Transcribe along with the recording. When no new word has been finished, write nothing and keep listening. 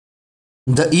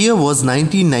The year was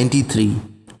 1993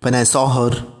 when I saw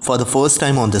her for the first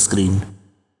time on the screen.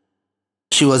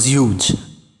 She was huge,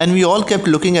 and we all kept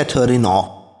looking at her in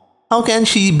awe. How can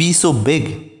she be so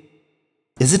big?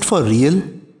 Is it for real?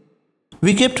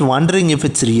 We kept wondering if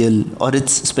it's real or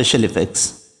it's special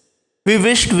effects. We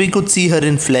wished we could see her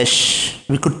in flesh,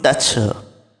 we could touch her,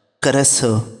 caress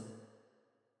her.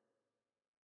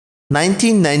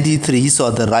 1993 saw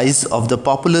the rise of the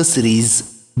popular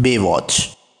series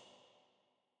Baywatch.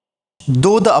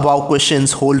 Though the above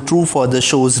questions hold true for the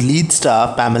show's lead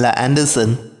star Pamela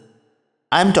Anderson,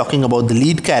 I'm talking about the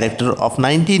lead character of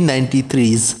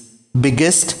 1993's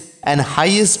biggest and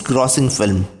highest grossing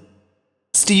film,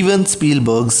 Steven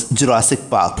Spielberg's Jurassic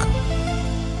Park.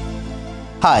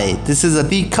 Hi, this is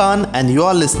Atiq Khan and you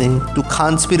are listening to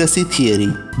KHANspiracy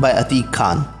Theory by Atiq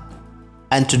Khan.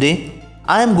 And today,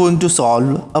 I am going to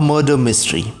solve a murder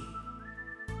mystery.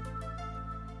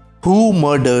 Who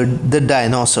murdered the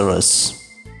dinosaurs?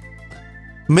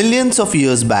 Millions of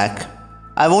years back,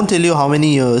 I won't tell you how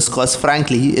many years cause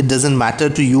frankly it doesn't matter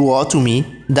to you or to me,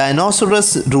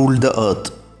 dinosaurs ruled the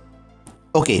earth.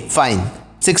 Okay, fine,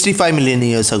 65 million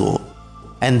years ago.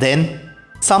 And then,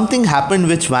 something happened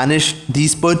which vanished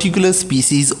these particular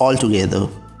species altogether.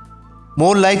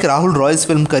 More like Rahul Roy's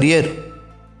film career.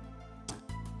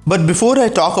 But before I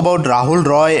talk about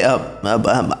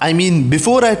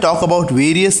before I talk about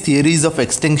various theories of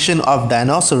extinction of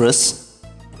dinosaurs,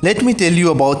 let me tell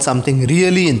you about something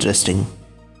really interesting.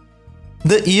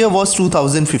 The year was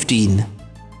 2015.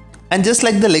 And just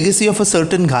like the legacy of a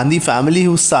certain Gandhi family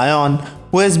whose scion,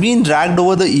 who has been dragged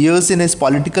over the years in his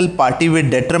political party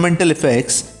with detrimental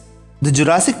effects, the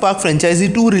Jurassic Park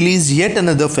franchisee too released yet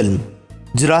another film,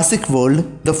 Jurassic World: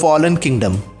 The Fallen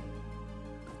Kingdom.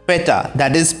 PETA,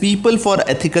 that is People for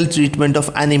Ethical Treatment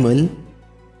of Animal,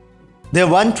 their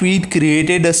one tweet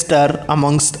created a stir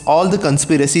amongst all the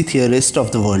conspiracy theorists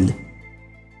of the world.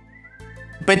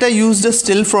 PETA used a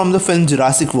still from the film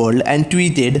Jurassic World and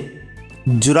tweeted,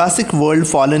 Jurassic World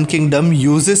Fallen Kingdom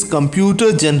uses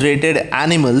computer-generated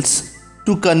animals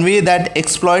to convey that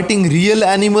exploiting real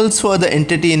animals for the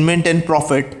entertainment and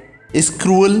profit is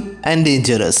cruel and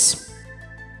dangerous.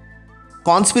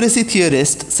 Conspiracy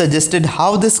theorists suggested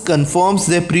how this confirms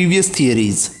their previous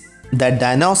theories that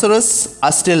dinosaurs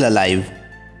are still alive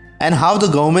and how the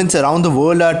governments around the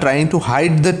world are trying to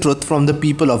hide the truth from the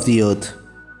people of the earth.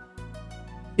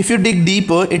 If you dig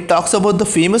deeper, it talks about the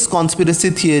famous conspiracy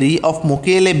theory of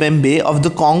Mokele Bembe of the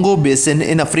Congo Basin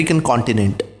in African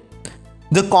continent.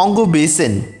 The Congo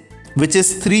Basin, which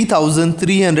is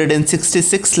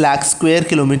 3,366 lakh square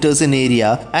kilometers in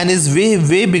area and is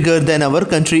way bigger than our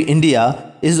country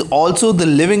India, is also the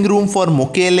living room for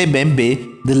Mokele Bembe,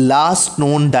 the last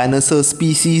known dinosaur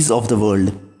species of the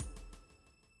world.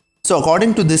 So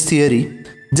according to this theory,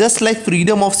 just like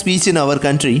freedom of speech in our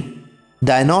country,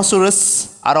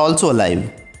 dinosaurs are also alive.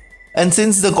 And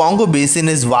since the Congo Basin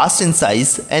is vast in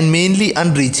size and mainly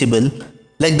unreachable,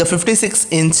 like the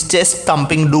 56-inch chest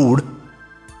thumping dude,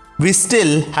 we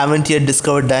still haven't yet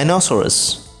discovered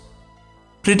dinosaurs.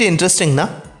 Pretty interesting, na?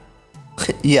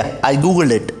 Yeah, I googled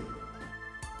it.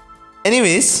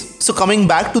 Anyways, so coming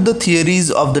back to the theories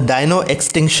of the dino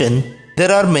extinction,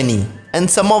 there are many, and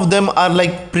some of them are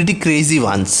like pretty crazy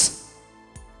ones.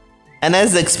 And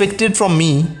as expected from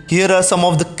me, here are some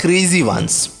of the crazy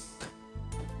ones.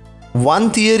 One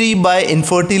theory by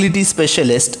infertility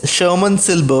specialist Sherman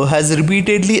Silber has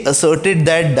repeatedly asserted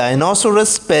that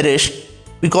dinosaurs perished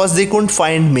because they couldn't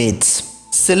find mates.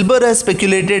 Silber has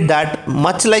speculated that,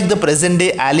 much like the present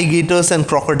day alligators and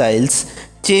crocodiles,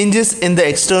 changes in the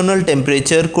external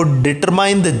temperature could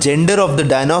determine the gender of the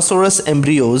dinosaurus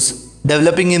embryos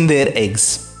developing in their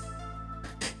eggs.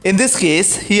 In this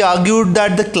case, he argued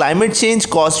that the climate change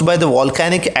caused by the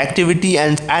volcanic activity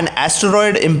and an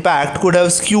asteroid impact could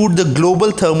have skewed the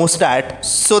global thermostat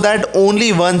so that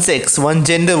only one sex, one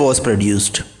gender was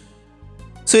produced.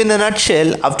 So in a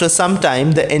nutshell, after some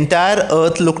time, the entire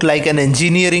Earth looked like an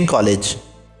engineering college.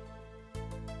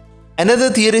 Another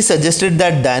theory suggested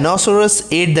that dinosaurs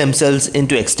ate themselves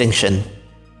into extinction.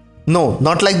 No,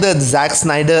 not like the Zack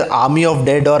Snyder Army of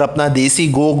Dead or apna desi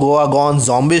go Goa gone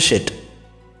zombie shit.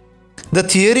 The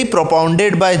theory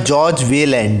propounded by George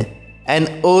Wayland, an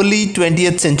early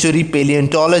 20th century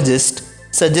paleontologist,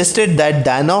 suggested that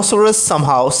dinosaurs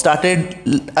somehow started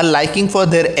a liking for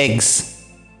their eggs.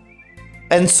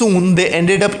 And soon they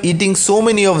ended up eating so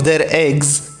many of their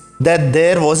eggs that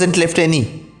there wasn't left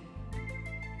any.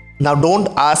 Now don't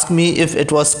ask me if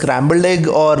it was scrambled egg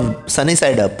or sunny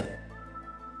side up.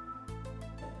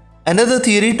 Another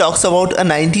theory talks about a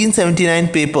 1979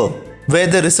 paper where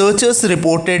the researchers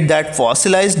reported that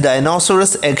fossilized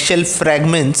dinosaurus eggshell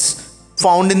fragments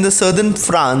found in the southern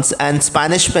France and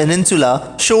Spanish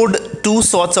peninsula showed two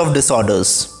sorts of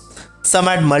disorders. Some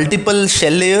had multiple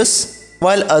shell layers,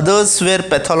 while others were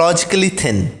pathologically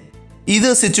thin.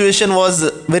 Either situation was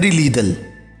very lethal.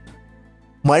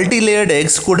 Multi-layered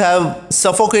eggs could have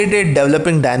suffocated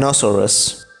developing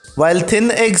dinosaurs, while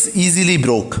thin eggs easily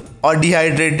broke or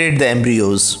dehydrated the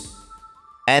embryos.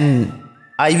 And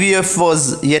IVF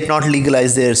was yet not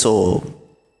legalized there, so.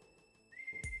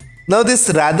 Now,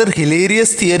 this rather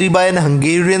hilarious theory by an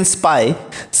Hungarian spy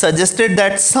suggested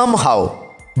that somehow,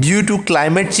 due to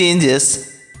climate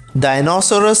changes,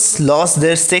 dinosaurs lost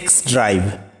their sex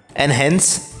drive and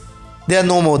hence they are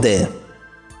no more there.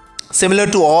 Similar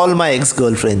to all my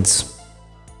ex-girlfriends.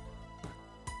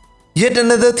 Yet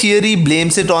another theory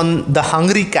blames it on the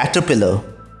hungry caterpillar.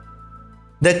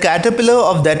 The caterpillar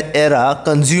of that era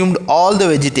consumed all the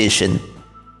vegetation,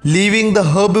 leaving the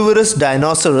herbivorous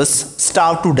dinosaurs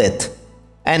starved to death.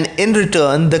 And in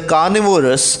return, the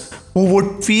carnivorous who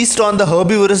would feast on the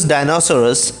herbivorous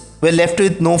dinosaurs were left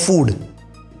with no food.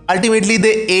 Ultimately,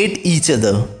 they ate each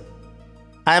other.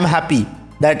 I am happy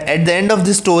that at the end of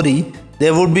this story,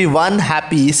 there would be one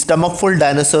happy, stomach-full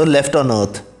dinosaur left on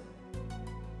Earth.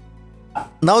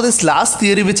 Now, this last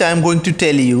theory which I am going to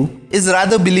tell you is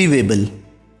rather believable.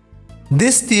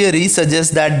 This theory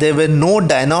suggests that there were no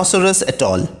dinosaurs at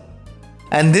all.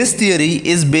 And this theory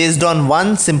is based on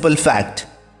one simple fact.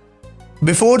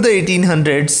 Before the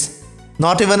 1800s,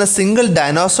 not even a single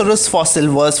dinosaurus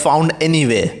fossil was found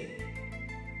anywhere.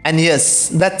 And yes,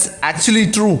 that's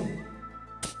actually true.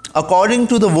 According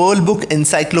to the World Book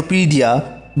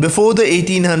Encyclopedia, before the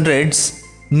 1800s,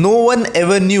 no one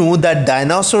ever knew that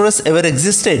dinosaurs ever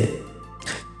existed.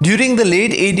 During the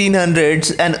late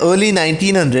 1800s and early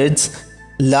 1900s,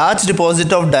 large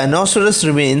deposits of dinosaurs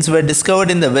remains were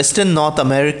discovered in the Western North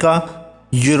America,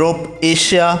 Europe,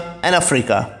 Asia, and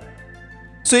Africa.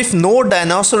 So if no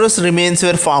dinosaurs remains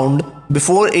were found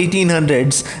before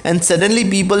 1800s and suddenly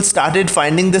people started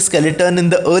finding the skeleton in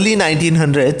the early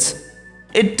 1900s,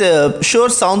 it sure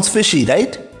sounds fishy,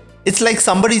 right? It's like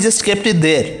somebody just kept it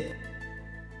there.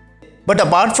 But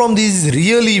apart from these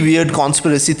really weird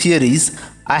conspiracy theories,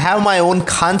 I have my own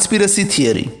khanspiracy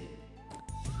theory.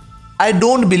 I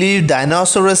don't believe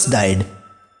dinosaurs died.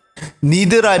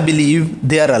 Neither I believe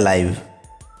they are alive.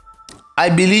 I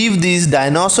believe these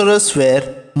dinosaurs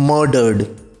were murdered.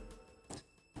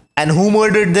 And who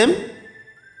murdered them?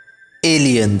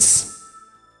 Aliens.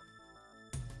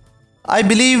 I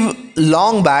believe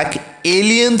long back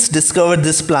aliens discovered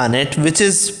this planet, which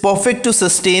is perfect to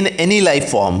sustain any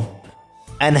life form,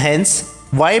 and hence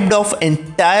wiped off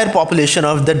entire population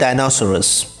of the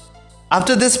dinosaurs.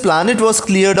 After this planet was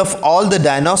cleared of all the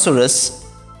dinosaurs,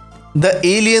 the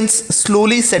aliens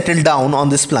slowly settled down on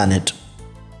this planet.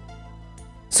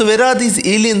 So where are these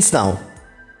aliens now?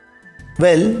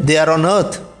 Well, they are on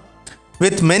Earth,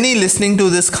 with many listening to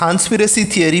this Conspiracy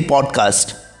Theory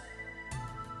podcast.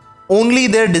 Only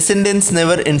their descendants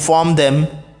never informed them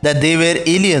that they were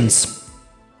aliens.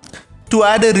 To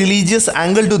add a religious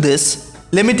angle to this,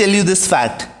 let me tell you this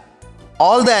fact.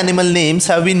 All the animal names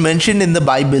have been mentioned in the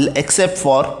Bible except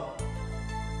for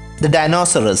the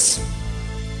dinosaurs.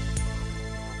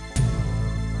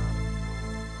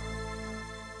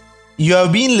 You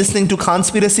have been listening to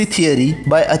Conspiracy Theory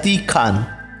by Atiq Khan.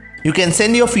 You can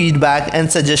send your feedback and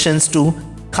suggestions to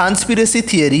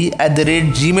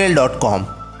khanspiracytheory@gmail.com.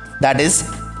 That is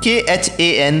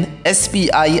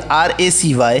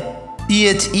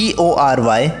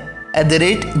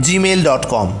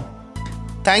khanspiracytheory@gmail.com.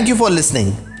 Thank you for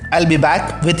listening. I'll be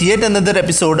back with yet another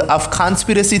episode of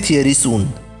Conspiracy Theory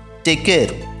soon. Take care.